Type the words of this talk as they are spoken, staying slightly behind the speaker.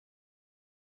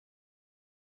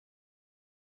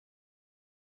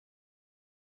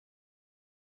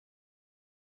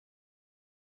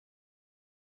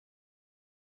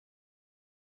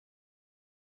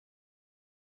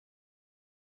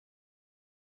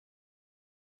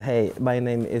Hey, my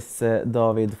name is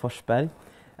David Forsberg,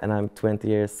 and I'm 20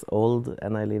 years old,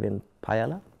 and I live in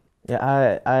Pajala.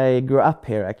 Yeah, I grew up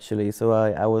here actually, so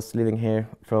I was living here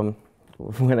from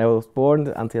when I was born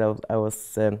until I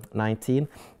was 19.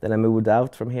 Then I moved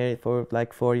out from here for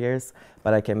like 4 years,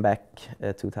 but I came back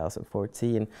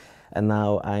 2014, and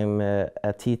now I'm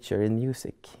a teacher in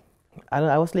music.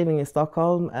 I was living in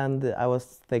Stockholm, and I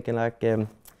was thinking like.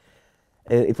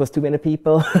 It was too many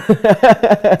people.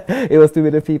 It was too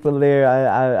many people there.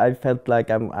 I felt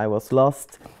like I was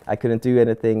lost. I couldn't do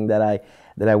anything that I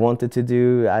wanted to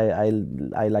do. I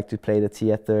like to play the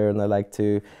theater, and I like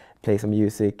to play some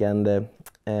music, and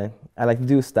I like to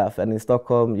do stuff. And in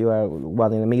Stockholm, you are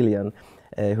one in a million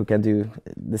who can do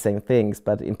the same things.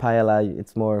 But in Pajala,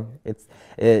 it's more.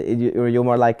 You're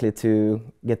more likely to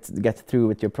get through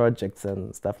with your projects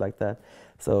and stuff like that.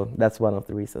 So that's one of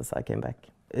the reasons I came back.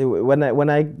 When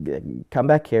I come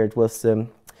back here, it was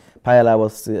Pajala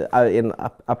was in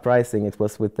uprising. It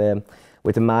was with the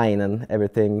mine and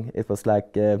everything. It was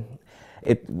like it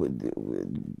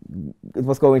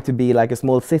was going to be like a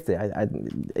small city.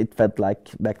 It felt like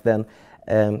back then.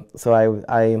 So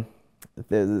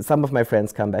some of my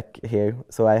friends come back here.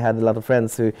 So I had a lot of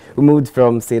friends who moved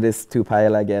from cities to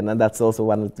Pajala again, and that's also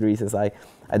one of the reasons I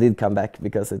did come back,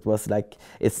 because it was like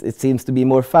it seems to be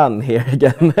more fun here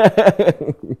again.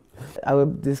 I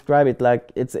would describe it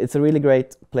like it's a really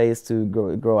great place to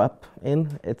grow up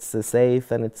in. It's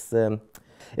safe, and it's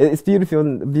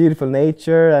beautiful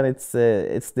nature, and in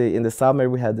the summer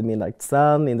we have the midnight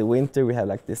sun. In the winter we have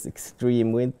like this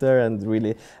extreme winter and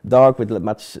really dark with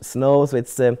much snow. So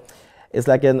it's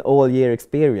like an all-year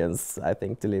experience, I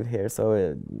think, to live here. So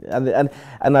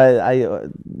and I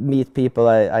meet people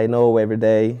I know every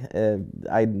day.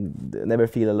 I never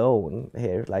feel alone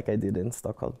here like I did in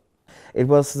Stockholm. It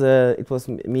was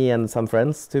me and some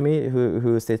friends to me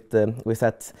who we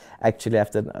sat actually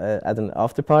at an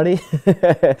after party,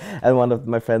 and one of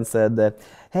my friends said,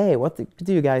 "Hey, what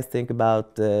do you guys think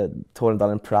about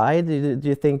PajalaPride? Do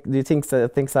you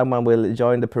think someone will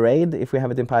join the parade if we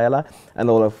have it in Pajala?" And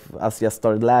all of us just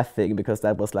started laughing, because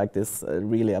that was like this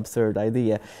really absurd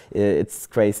idea. It's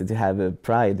crazy to have a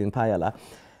pride in Pajala.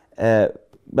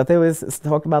 But they always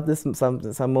talk about this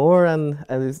some more, and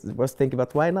I was thinking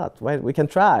about why not? Why we can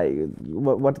try?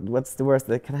 What's the worst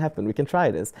that can happen? We can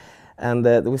try this, and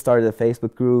we started a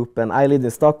Facebook group. And I lived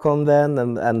in Stockholm then,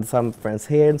 and some friends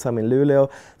here and some in Luleå.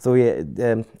 So we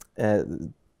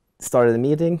started a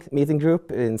meeting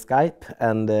group in Skype,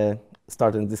 and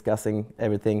started discussing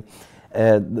everything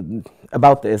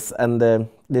about this. And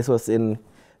this was in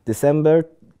December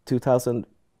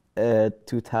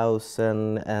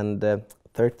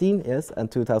 2013, yes, and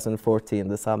 2014,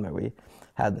 the summer, we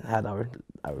had our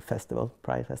festival,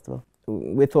 Pride Festival.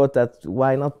 We thought that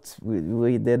why not?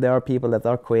 There are people that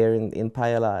are queer in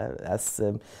Pajala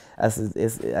as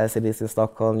it is in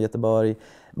Stockholm, Göteborg,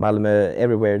 Malmö,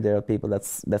 everywhere there are people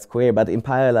that's queer. But in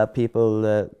Pajala,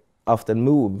 people often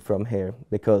move from here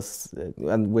because,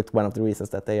 and with one of the reasons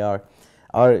that they are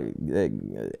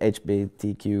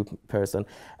HBTQ person,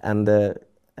 and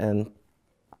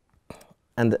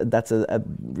that's a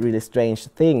really strange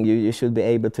thing. You should be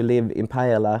able to live in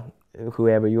Pajala,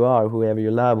 whoever you are, whoever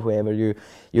you love, whoever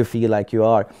you feel like you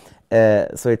are.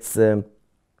 So it's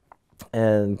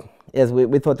yes,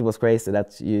 we thought it was crazy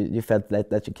that you felt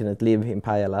that you cannot live in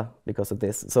Pajala because of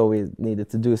this. So we needed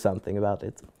to do something about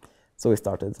it. So we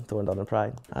started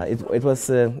PajalaPride.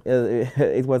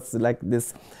 It was like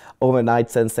this overnight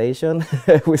sensation.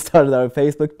 We started our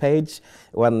Facebook page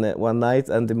one night,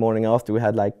 and the morning after we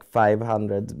had like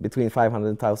between 500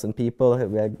 and 1,000 people.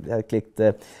 We had clicked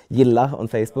Gilla on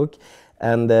Facebook,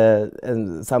 and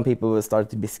some people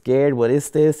started to be scared. What is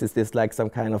this? Is this like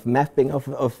some kind of mapping of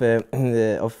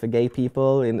gay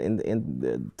people in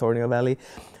the Tornio Valley?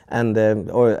 And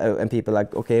people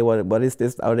like, okay, what is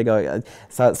this? Are they going?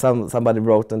 Somebody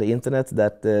wrote on the internet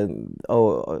that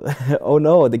oh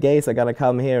no, the gays are gonna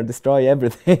come here and destroy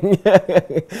everything,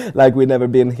 like we've never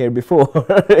been here before.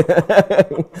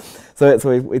 So it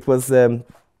was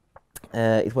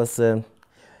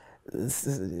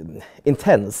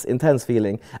intense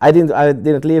feeling. I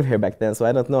didn't live here back then, so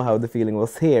I don't know how the feeling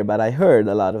was here. But I heard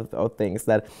a lot of things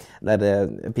that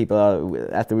people are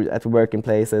at the working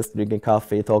places drinking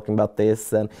coffee, talking about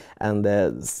this, and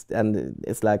it's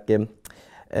like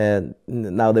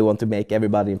now they want to make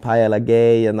everybody in Pajala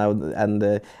gay, and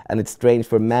it's strange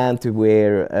for a man to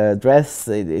wear a dress.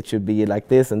 It should be like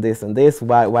this and this and this.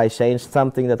 Why change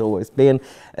something that always been,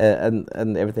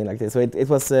 and everything like this. So it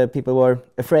was people were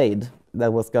afraid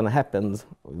that was going to happen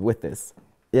with this.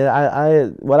 Yeah,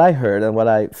 what I heard and what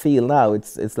I feel now,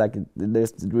 it's like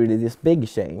there's really this big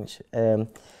change.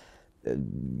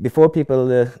 Before people,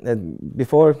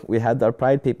 before we had our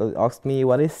Pride, people asked me,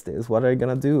 "What is this? What are you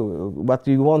gonna do? What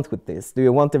do you want with this? Do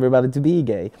you want everybody to be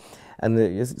gay?" And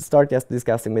you start just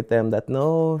discussing with them that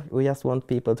no, we just want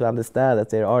people to understand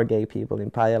that there are gay people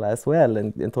in Pajala as well,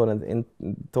 and in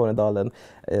Tornedalen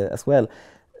as well,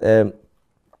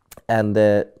 and.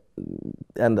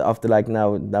 And after like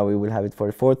now we will have it for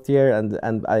the 4th year,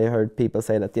 and I heard people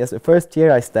say that yes, the first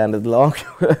year I stand a long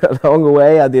long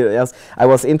way. I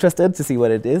was interested to see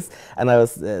what it is, and I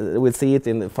was would see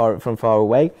it from far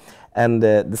away. And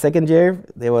the 2nd year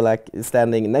they were like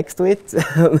standing next to it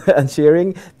and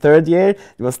cheering. 3rd year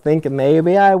it was thinking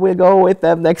maybe I will go with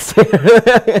them next year.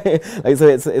 Like, so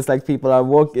it's like people are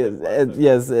walking,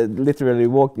 literally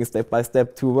walking step by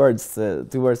step towards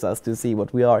us to see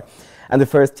what we are. And the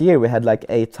first year we had like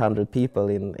 800 people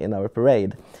in our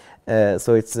parade,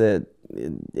 so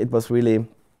it was really,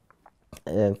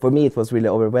 for me it was really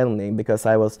overwhelming, because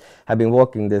have been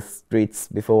walking the streets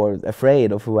before,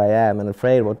 afraid of who I am and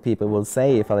afraid what people will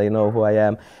say if they know who I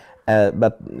am.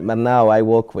 But now I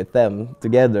walk with them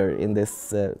together in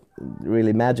this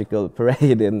really magical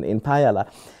parade in Pajala.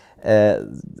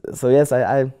 So yes,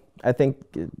 I think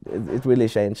it really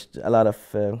changed a lot of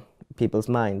people's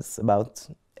minds about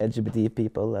LGBT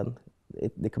people and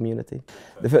the community.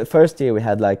 The first year we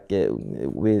had like a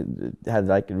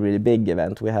really big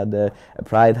event. We had a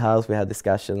Pride house, we had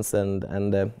discussions and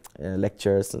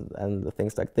lectures and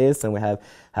things like this, and we have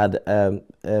had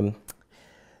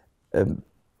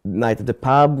night at the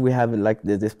pub. We have like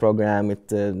this program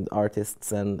with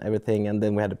artists and everything, and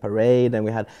then we had a parade, and we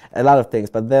had a lot of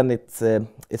things. But then it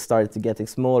started to getting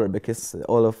smaller, because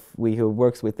all of we who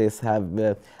works with this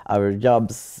have our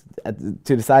jobs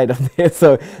to the side of this,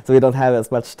 so we don't have as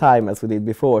much time as we did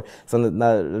before. So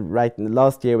now,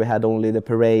 last year we had only the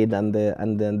parade and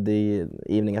then the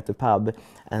evening at the pub,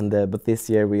 and but this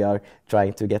year we are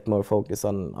trying to get more focus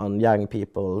on young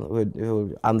people who are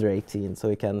under 18, so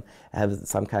we can have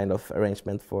some kind of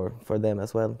arrangement for them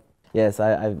as well. Yes,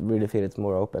 I really feel it's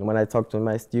more open. When I talk to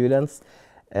my students,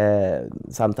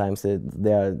 sometimes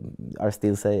they are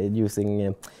still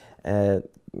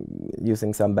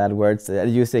using some bad words,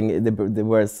 using the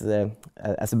words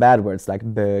as bad words, like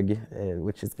bög,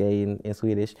 which is gay in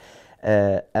Swedish.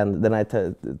 And then I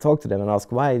talk to them and ask,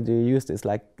 why do you use this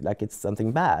like it's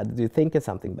something bad? Do you think it's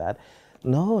something bad?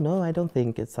 No, I don't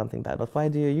think it's something bad. But why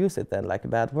do you use it then like a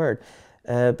bad word?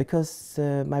 Because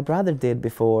my brother did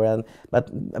before,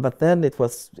 but then it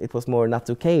was more not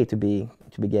okay to be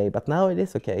gay. But now it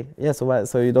is okay. Yeah. So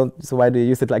why do you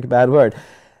use it like a bad word?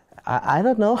 I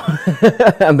don't know.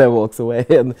 And then walks away,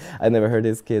 and I never heard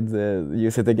his kids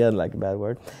use it again like a bad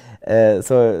word.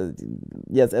 So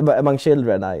yes, among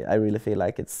children, I really feel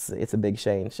like it's a big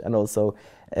change, and also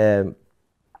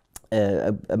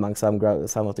among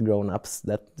some of the grown-ups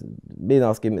that been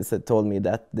asking told me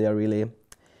that they are really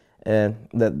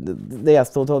that they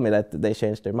have told me that they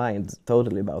changed their mind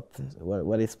totally about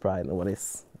what is pride and what it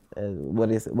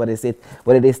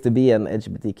is to be an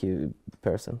LGBTQ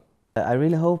person. I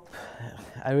really hope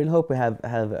we have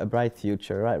a bright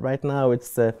future. Right now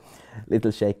it's a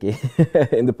little shaky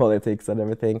in the politics and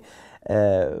everything,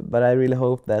 but I really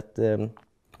hope that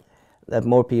that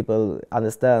more people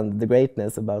understand the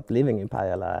greatness about living in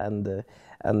Pajala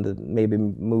and maybe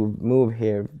move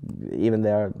here, even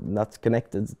they are not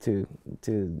connected to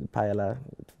Pajala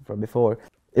from before.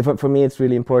 For me, it's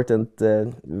really important.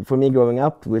 For me, growing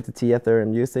up with the theater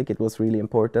and music, it was really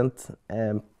important.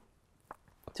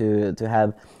 To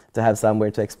have somewhere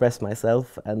to express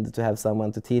myself, and to have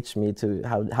someone to teach me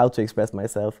how to express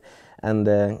myself. And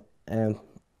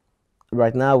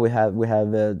right now we have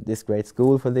this great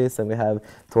school for this, and we have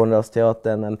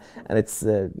Tornedalsteatern, and it's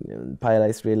Pajala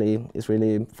is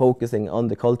really focusing on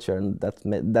the culture, and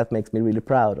that makes me really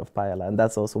proud of Pajala, and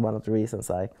that's also one of the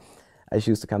reasons I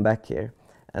choose to come back here,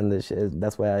 and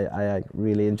that's why I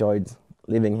really enjoyed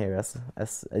living here as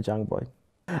a young boy.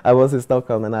 I was in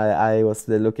Stockholm, and I was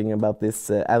looking about this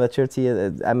amateur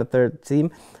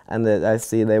team, and I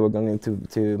see they were going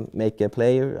to make a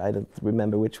play. I don't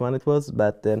remember which one it was,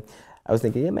 but I was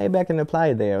thinking, yeah, maybe I can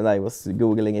apply there. And I was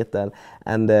Googling it,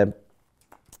 and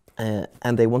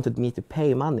they wanted me to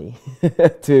pay money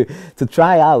to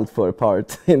try out for a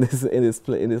part in this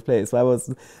play. So I was,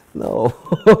 no,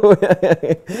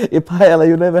 in Pajala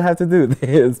you never have to do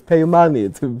this. Pay money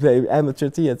to play amateur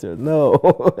theater. No.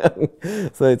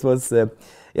 So it was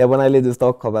yeah, when I lived in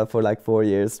Stockholm for like 4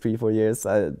 years, 3, 4 years,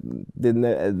 I did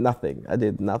nothing. I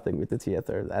did nothing with the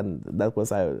theater, and that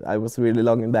was I was really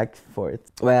longing back for it.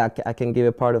 Well, I can give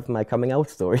a part of my coming out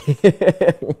story,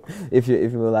 if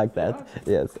you would like that.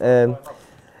 Yes.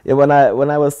 Yeah, when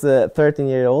I was 13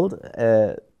 years old,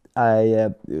 I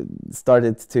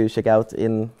started to check out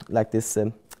in like this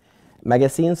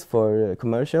magazines for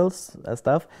commercials and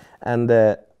stuff, and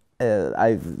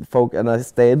I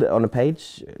stayed on a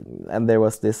page, and there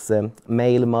was this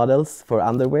male models for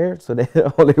underwear, so they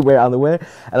only wear underwear,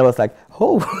 and I was like,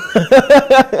 oh,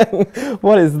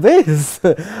 what is this?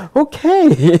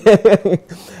 Okay,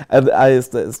 and I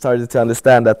started to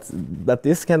understand that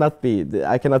this cannot be.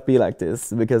 I cannot be like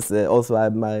this, because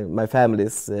also my family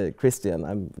is Christian.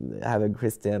 I have a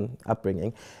Christian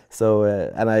upbringing, so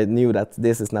and I knew that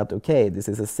this is not okay. This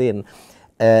is a sin.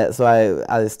 So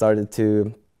I started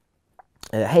to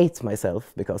hate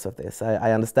myself because of this.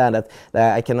 I understand that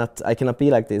I cannot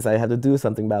be like this. I have to do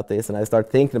something about this, and I start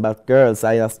thinking about girls.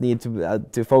 I just need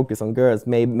to focus on girls.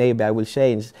 Maybe I will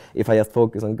change if I just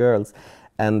focus on girls,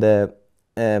 and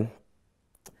then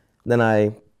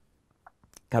I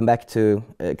come back to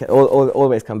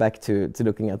always come back to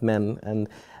looking at men,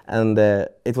 and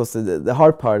it was the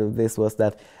hard part of this was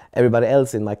that everybody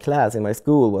else in my class, in my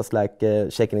school, was like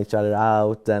checking each other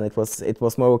out, and it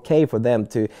was more okay for them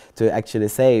to actually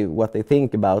say what they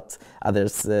think about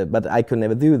others, but I could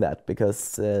never do that,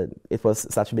 because it was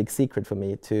such a big secret for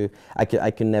me. I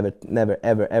could never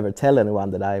ever tell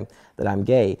anyone that I'm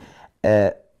gay.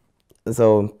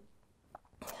 So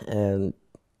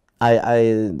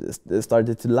I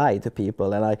started to lie to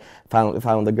people, and I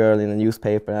found a girl in a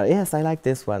newspaper. Yes, I like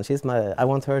this one. I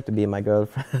want her to be my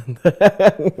girlfriend.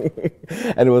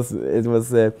 And it was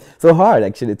so hard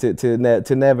actually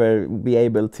to never be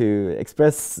able to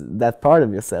express that part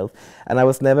of yourself. And I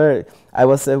was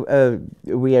a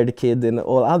weird kid in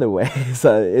all other ways.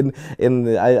 So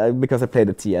because I played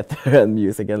the theater and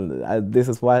music, and this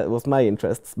is what was my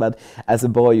interests. But as a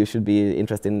boy, you should be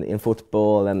interested in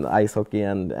football and ice hockey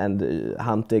and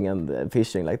hunting and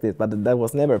fishing like this. But that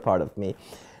was never part of me.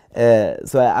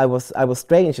 So I was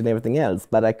strange in everything else,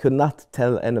 but I could not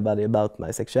tell anybody about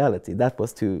my sexuality. That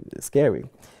was too scary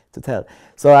to tell.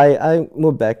 So I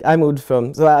moved back.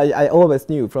 So I always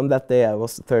knew from that day I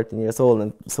was 13 years old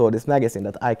and saw this magazine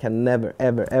that I can never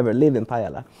ever live in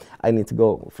Pajala. I need to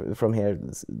go from here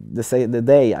the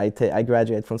day I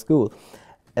graduate from school.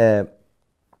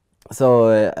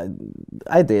 So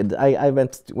I did. I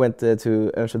went to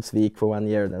Örnsköldsvik for 1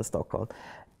 year, then Stockholm,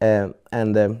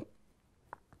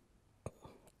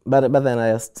 but then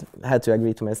I just had to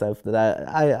agree to myself that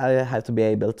I have to be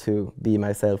able to be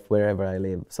myself wherever I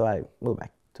live. So I moved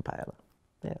back to Pajala.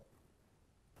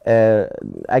 Yeah.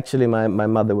 Actually, my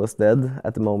mother was dead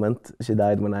at the moment. She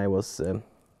died when I was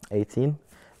 18,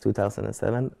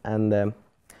 2007, and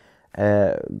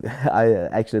I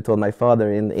actually told my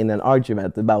father in an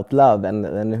argument about love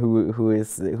and who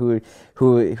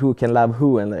can love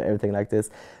who and everything like this.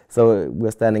 So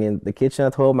we're standing in the kitchen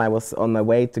at home. I was on my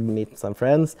way to meet some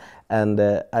friends, and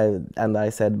I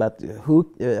said, but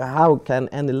how can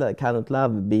any kind of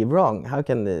love be wrong? How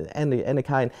can any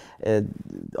kind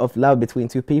of love between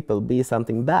two people be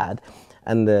something bad?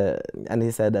 And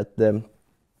he said that.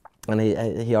 And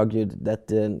he argued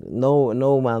that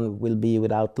no one will be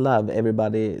without love.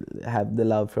 Everybody have the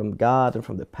love from God and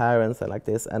from the parents and like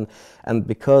this, and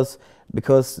because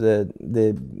the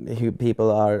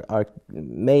people are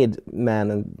made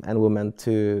man and woman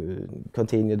to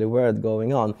continue the word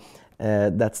going on.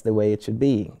 That's the way it should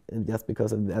be, just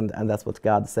because of, and that's what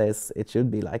God says it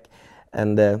should be like,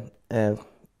 and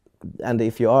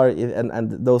if you are,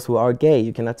 and those who are gay,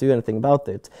 you cannot do anything about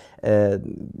it.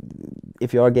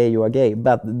 If you are gay, you are gay,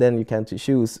 but then you can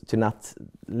choose to not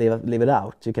live it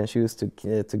out. You can choose to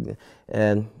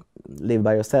live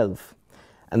by yourself.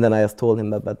 And then I just told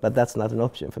him, but that's not an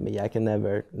option for me. I can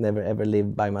never ever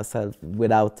live by myself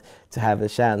without to have a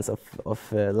chance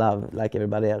of love like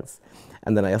everybody else.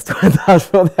 And then I just went out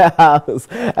from the house,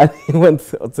 and he went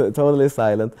totally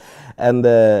silent. And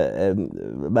then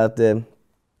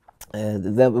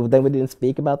we didn't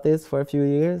speak about this for a few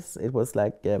years. It was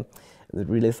like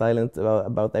really silent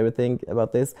about everything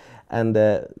about this. And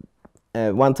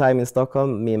one time in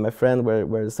Stockholm, me and my friend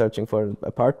were searching for an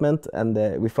apartment, and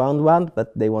we found one,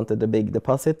 but they wanted a big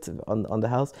deposit on the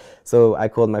house. So I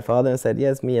called my father and said,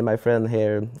 yes, me and my friend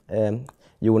here,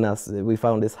 Jonas, we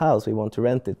found this house, we want to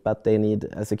rent it, but they need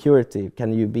a security.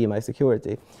 Can you be my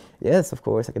security? Yes, of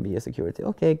course, I can be your security.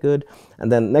 Okay, good.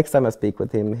 And then next time I speak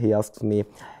with him, he asks me,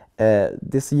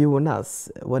 this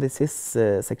Jonas, what is his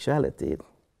sexuality?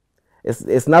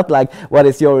 It's not like what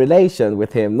is your relation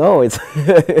with him. No, it's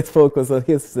it's focused on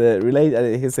his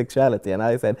his sexuality. And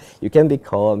I said, you can be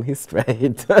calm. He's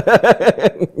straight.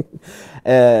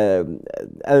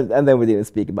 And then we didn't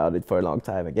speak about it for a long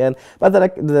time again. But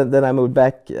then I moved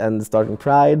back and started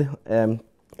Pride.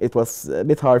 It was a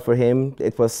bit hard for him.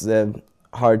 It was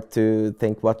hard to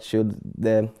think what should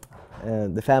the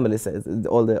family say,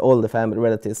 all the family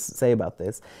relatives say about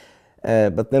this.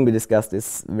 But then we discussed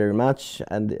this very much,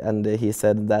 and he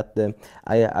said that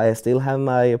I still have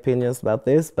my opinions about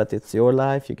this, but it's your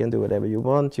life. You can do whatever you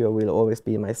want. You will always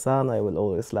be my son. I will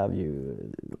always love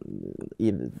you,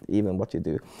 even what you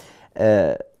do.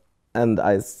 And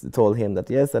I told him that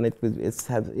yes, and it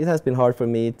has been hard for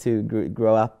me to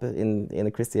grow up in a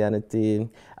Christianity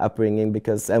upbringing,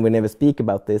 and we never speak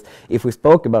about this. If we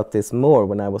spoke about this more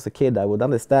when I was a kid, I would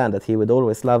understand that he would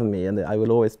always love me, and I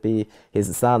will always be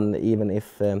his son, even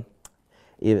if I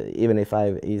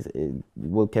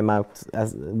will come out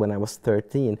as when I was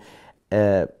 13.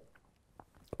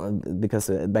 Because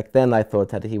back then I thought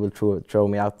that he would throw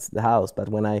me out the house, but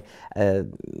when I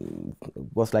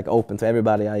was like open to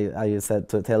everybody, I said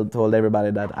told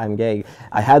everybody that I'm gay.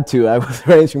 I had to. I was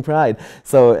arranging Pride,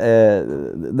 so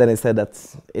then he said that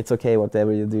it's okay,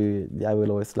 whatever you do, I will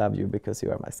always love you because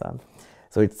you are my son.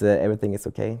 So it's everything is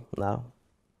okay now.